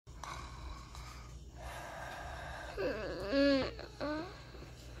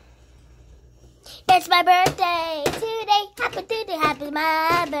It's my birthday today. Happy doodle, happy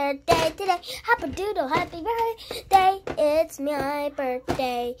my birthday today. Happy doodle, happy birthday. It's my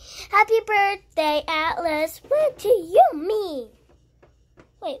birthday. Happy birthday, Atlas. Where to you, me?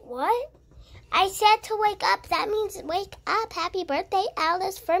 Wait, what? I said to wake up. That means wake up. Happy birthday,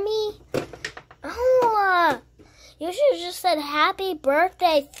 Alice, for me. Oh, you should have just said happy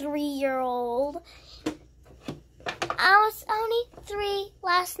birthday, 3-year-old. I was only 3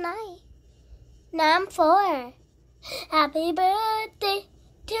 last night. Now I'm 4. Happy birthday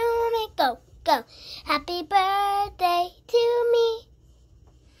to me. Go, go. Happy birthday to me.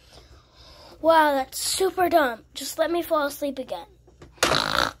 Wow, that's super dumb. Just let me fall asleep again.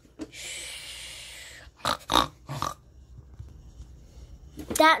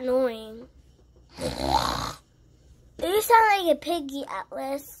 That annoying. You sound like a piggy,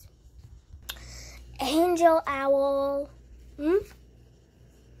 Atlas. Angel owl. Hmm?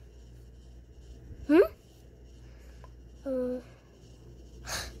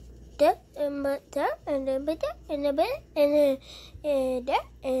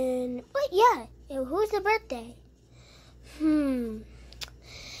 What? Yeah. Who's the birthday? Who's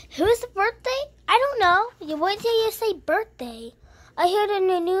the birthday? I don't know. Why did you say birthday? I heard in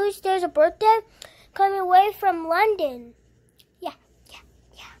the news there's a birthday coming away from London. Yeah.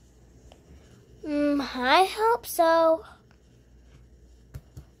 I hope so.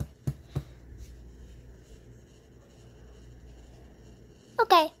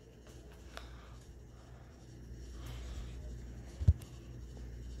 Okay.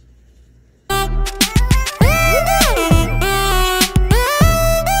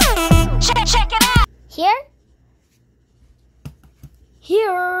 Check it out.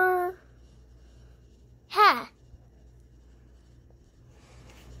 Here. Ha.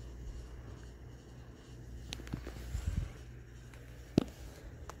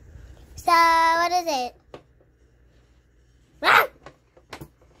 So, what is it? Ah!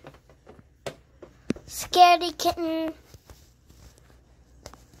 Scaredy kitten.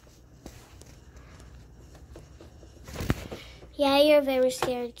 Yeah, you're a very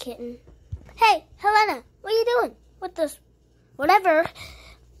scared kitten. Hey, Helena, what are you doing? With this? Whatever.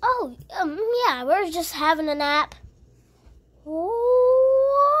 Oh, yeah, we're just having a nap.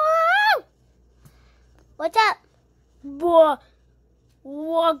 Whoa. What's up?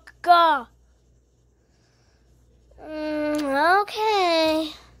 Waka.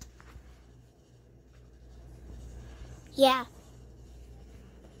 Okay. Yeah.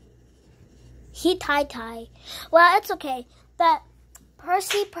 He tie. Well, it's okay. But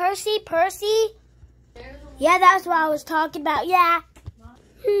Percy. Yeah, that's what I was talking about. Yeah.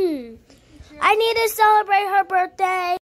 I need to celebrate her birthday.